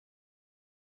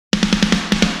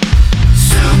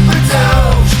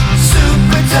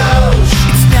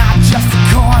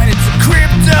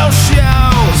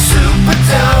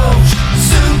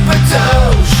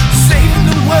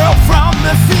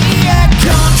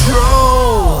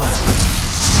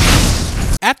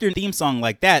after a theme song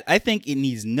like that, I think it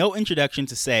needs no introduction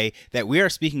to say that we are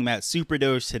speaking about Super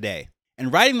Doge today.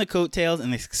 And riding the coattails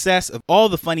and the success of all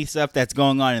the funny stuff that's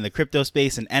going on in the crypto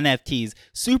space and NFTs,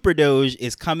 Super Doge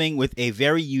is coming with a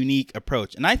very unique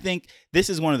approach. And I think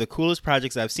this is one of the coolest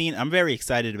projects I've seen. I'm very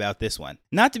excited about this one.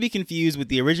 Not to be confused with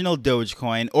the original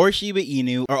Dogecoin or Shiba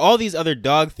Inu or all these other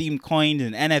dog-themed coins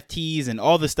and NFTs and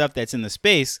all the stuff that's in the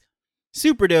space,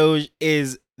 Super Doge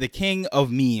is the king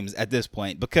of memes at this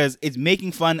point because it's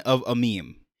making fun of a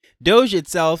meme. Doge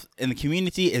itself and the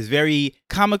community is very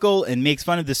comical and makes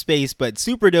fun of the space, but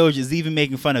Super Doge is even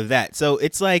making fun of that. So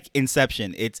it's like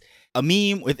Inception. It's a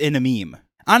meme within a meme.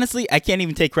 Honestly, I can't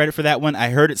even take credit for that one. I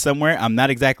heard it somewhere. I'm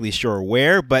not exactly sure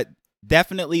where, but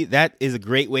definitely that is a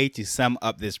great way to sum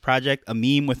up this project, a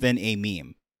meme within a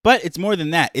meme. But it's more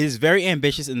than that. It is very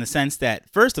ambitious in the sense that,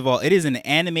 first of all, it is an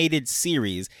animated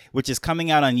series which is coming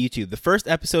out on YouTube. The first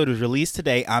episode was released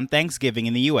today on Thanksgiving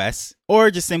in the US, or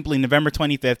just simply November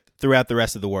 25th throughout the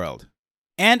rest of the world.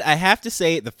 And I have to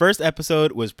say, the first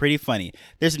episode was pretty funny.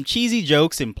 There's some cheesy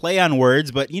jokes and play on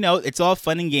words, but it's all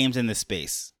fun and games in this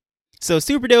space. So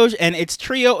Super Doge and its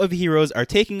trio of heroes are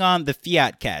taking on the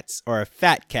Fiat Cats, or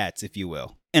Fat Cats if you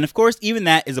will. And of course, even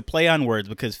that is a play on words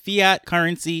because fiat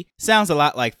currency sounds a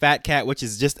lot like Fat Cat, which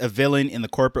is just a villain in the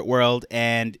corporate world,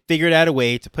 and figured out a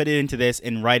way to put it into this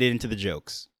and write it into the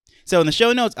jokes. So in the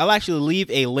show notes, I'll actually leave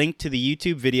a link to the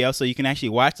YouTube video so you can actually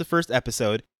watch the first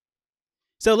episode.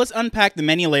 So let's unpack the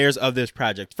many layers of this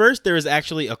project. First, there is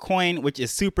actually a coin, which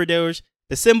is Super Doge.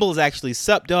 The symbol is actually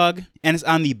SupDog, and it's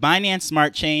on the Binance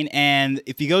Smart Chain. And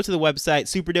if you go to the website,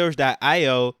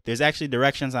 superdoge.io, there's actually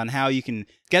directions on how you can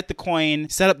get the coin,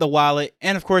 set up the wallet,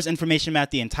 and of course, information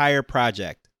about the entire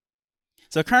project.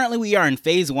 So currently we are in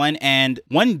phase 1, and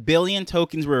 1 billion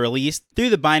tokens were released through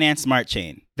the Binance Smart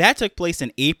Chain. That took place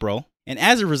in April. And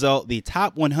as a result, the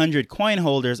top 100 coin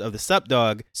holders of the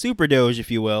SupDog, Super Doge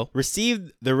if you will,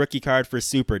 received the rookie card for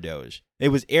Super Doge. It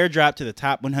was airdropped to the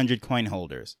top 100 coin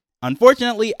holders.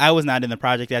 Unfortunately, I was not in the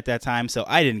project at that time, so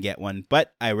I didn't get one,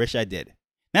 but I wish I did.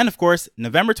 Then, of course,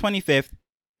 November 25th,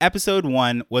 Episode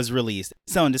 1 was released.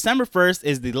 So on December 1st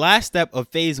is the last step of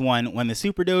Phase 1 when the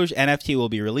Super Doge NFT will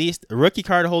be released. The rookie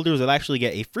card holders will actually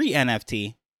get a free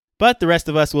NFT, but the rest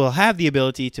of us will have the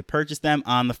ability to purchase them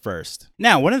on the 1st.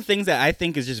 Now, one of the things that I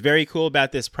think is just very cool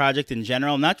about this project in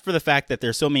general, not for the fact that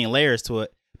there's so many layers to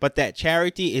it, but that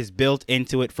charity is built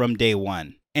into it from day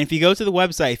one. And if you go to the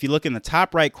website, if you look in the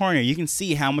top right corner, you can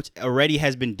see how much already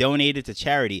has been donated to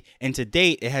charity. And to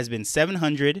date, it has been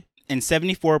 774.51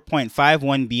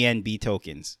 BNB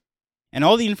tokens. And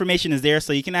all the information is there,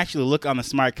 so you can actually look on the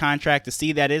smart contract to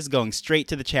see that it is going straight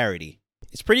to the charity.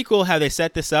 It's pretty cool how they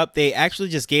set this up. They actually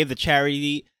just gave the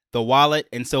charity the wallet,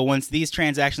 and so once these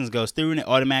transactions goes through, and it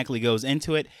automatically goes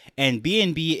into it. And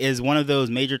BNB is one of those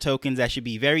major tokens that should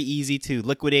be very easy to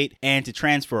liquidate and to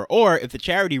transfer, or if the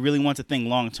charity really wants a thing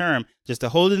long term, just to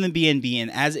hold in the BNB, and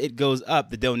as it goes up,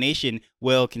 the donation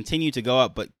will continue to go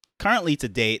up. But currently to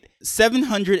date,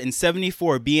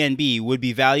 774 BNB would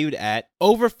be valued at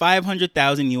over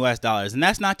 500,000 US dollars, and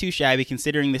that's not too shabby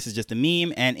considering this is just a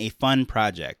meme and a fun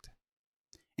project.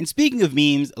 And speaking of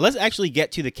memes, let's actually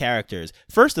get to the characters.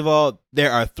 First of all,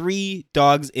 there are 3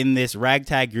 dogs in this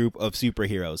ragtag group of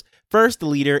superheroes. First, the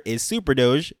leader is Super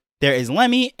Doge, there is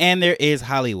Lemmy, and there is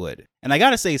Hollywood. And I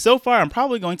gotta say, so far, I'm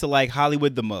probably going to like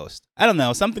Hollywood the most. I don't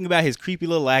know, something about his creepy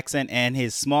little accent and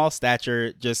his small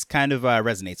stature just kind of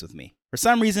resonates with me. For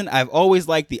some reason, I've always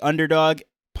liked the underdog,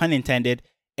 pun intended,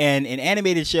 and in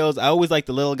animated shows, I always like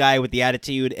the little guy with the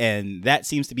attitude, and that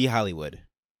seems to be Hollywood.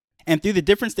 And through the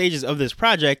different stages of this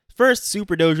project, first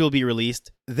Super Doge will be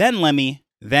released, then Lemmy,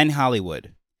 then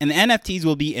Hollywood. And the NFTs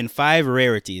will be in 5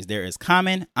 rarities. There is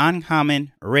common,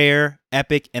 uncommon, rare,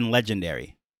 epic, and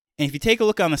legendary. And if you take a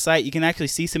look on the site, you can actually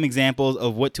see some examples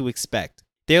of what to expect.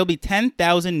 There will be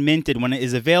 10,000 minted when it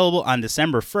is available on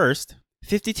December 1st,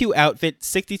 52 outfits,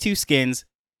 62 skins,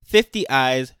 50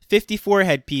 eyes, 54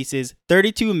 headpieces,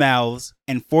 32 mouths,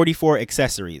 and 44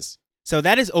 accessories. So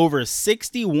that is over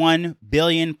 61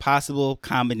 billion possible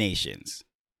combinations.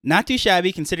 Not too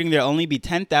shabby considering there'll only be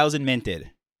 10,000 minted.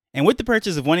 And with the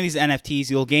purchase of one of these NFTs,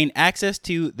 you'll gain access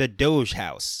to the Doge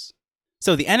House.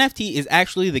 So the NFT is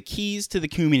actually the keys to the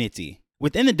community.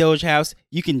 Within the Doge House,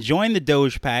 you can join the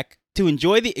Doge Pack to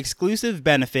enjoy the exclusive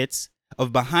benefits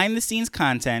of behind-the-scenes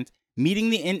content,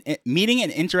 meeting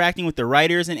and interacting with the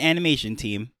writers and animation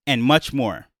team, and much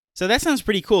more. So that sounds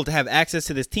pretty cool to have access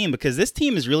to this team because this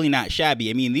team is really not shabby.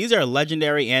 I mean, these are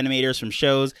legendary animators from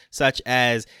shows such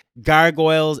as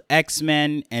Gargoyles,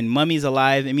 X-Men, and Mummies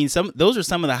Alive. I mean, those are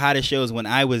some of the hottest shows when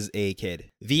I was a kid.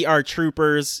 VR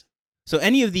Troopers, So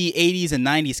any of the 80s and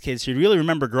 90s kids should really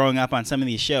remember growing up on some of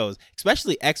these shows,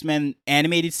 especially X-Men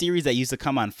animated series that used to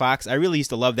come on Fox. I really used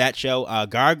to love that show.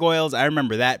 Gargoyles, I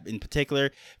remember that in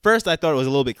particular. First, I thought it was a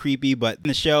little bit creepy, but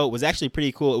the show was actually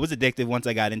pretty cool. It was addictive once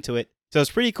I got into it. So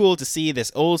it's pretty cool to see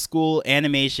this old school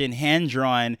animation,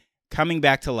 hand-drawn, coming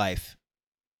back to life.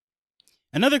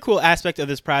 Another cool aspect of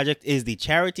this project is the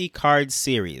charity cards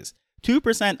series.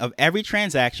 2% of every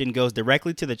transaction goes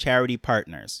directly to the charity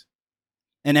partners.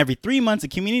 And every 3 months, the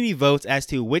community votes as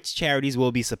to which charities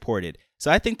will be supported.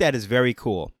 So I think that is very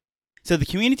cool. So the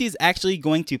community is actually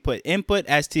going to put input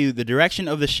as to the direction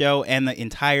of the show and the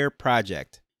entire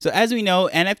project. So as we know,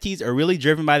 NFTs are really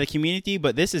driven by the community,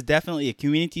 but this is definitely a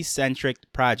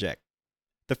community-centric project.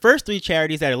 The first 3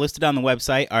 charities that are listed on the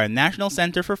website are National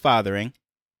Center for Fathering,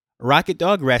 Rocket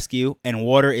Dog Rescue, and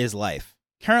Water is Life.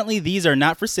 Currently, these are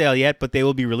not for sale yet, but they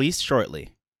will be released shortly.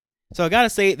 So I gotta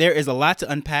say, there is a lot to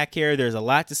unpack here. There's a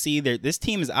lot to see. This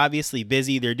team is obviously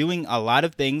busy. They're doing a lot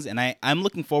of things, and I'm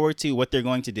looking forward to what they're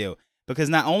going to do. Because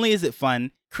not only is it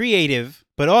fun, creative,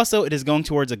 but also it is going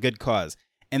towards a good cause.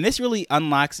 And this really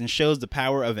unlocks and shows the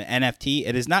power of an NFT.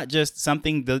 It is not just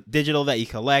something digital that you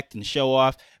collect and show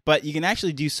off, but you can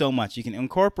actually do so much. You can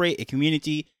incorporate a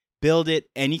community, build it,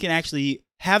 and you can actually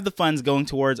have the funds going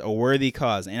towards a worthy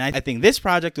cause. And I think this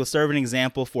project will serve an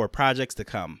example for projects to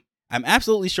come. I'm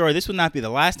absolutely sure this will not be the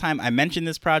last time I mention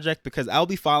this project because I'll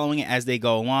be following it as they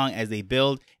go along, as they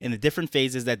build in the different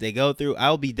phases that they go through.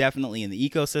 I'll be definitely in the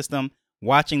ecosystem,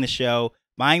 watching the show,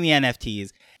 buying the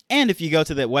NFTs. And if you go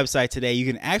to the website today, you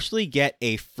can actually get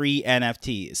a free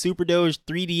NFT, Super Doge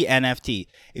 3D NFT.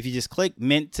 If you just click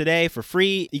mint today for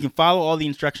free, you can follow all the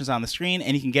instructions on the screen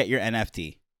and you can get your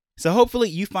NFT. So hopefully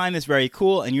you find this very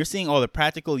cool and you're seeing all the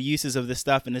practical uses of this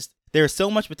stuff. And there is so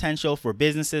much potential for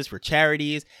businesses, for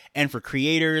charities, and for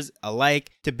creators alike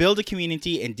to build a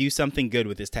community and do something good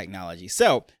with this technology.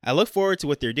 So I look forward to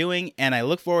what they're doing and I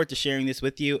look forward to sharing this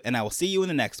with you, and I will see you in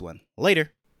the next one.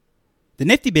 Later. The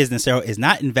Nifty Business Show is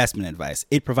not investment advice.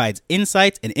 It provides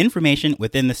insights and information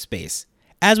within the space.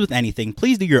 As with anything,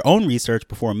 please do your own research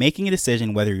before making a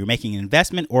decision whether you're making an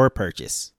investment or a purchase.